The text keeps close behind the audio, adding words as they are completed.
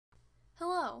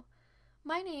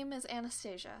My name is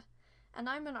Anastasia, and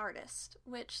I'm an artist,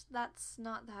 which that's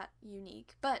not that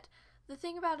unique, but the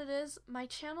thing about it is, my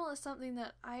channel is something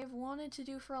that I've wanted to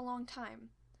do for a long time.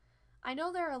 I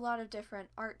know there are a lot of different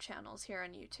art channels here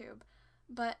on YouTube,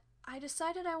 but I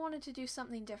decided I wanted to do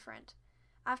something different.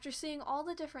 After seeing all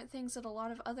the different things that a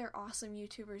lot of other awesome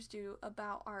YouTubers do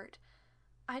about art,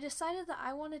 I decided that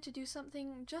I wanted to do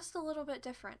something just a little bit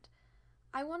different.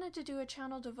 I wanted to do a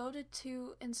channel devoted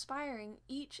to inspiring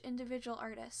each individual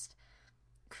artist,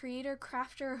 creator,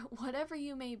 crafter, whatever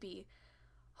you may be.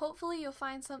 Hopefully you'll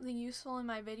find something useful in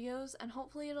my videos, and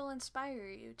hopefully it'll inspire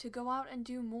you to go out and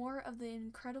do more of the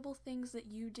incredible things that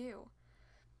you do.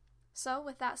 So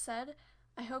with that said,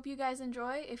 I hope you guys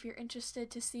enjoy. If you're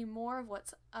interested to see more of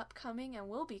what's upcoming and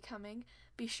will be coming,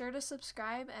 be sure to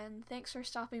subscribe, and thanks for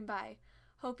stopping by.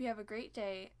 Hope you have a great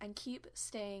day and keep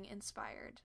staying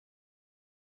inspired.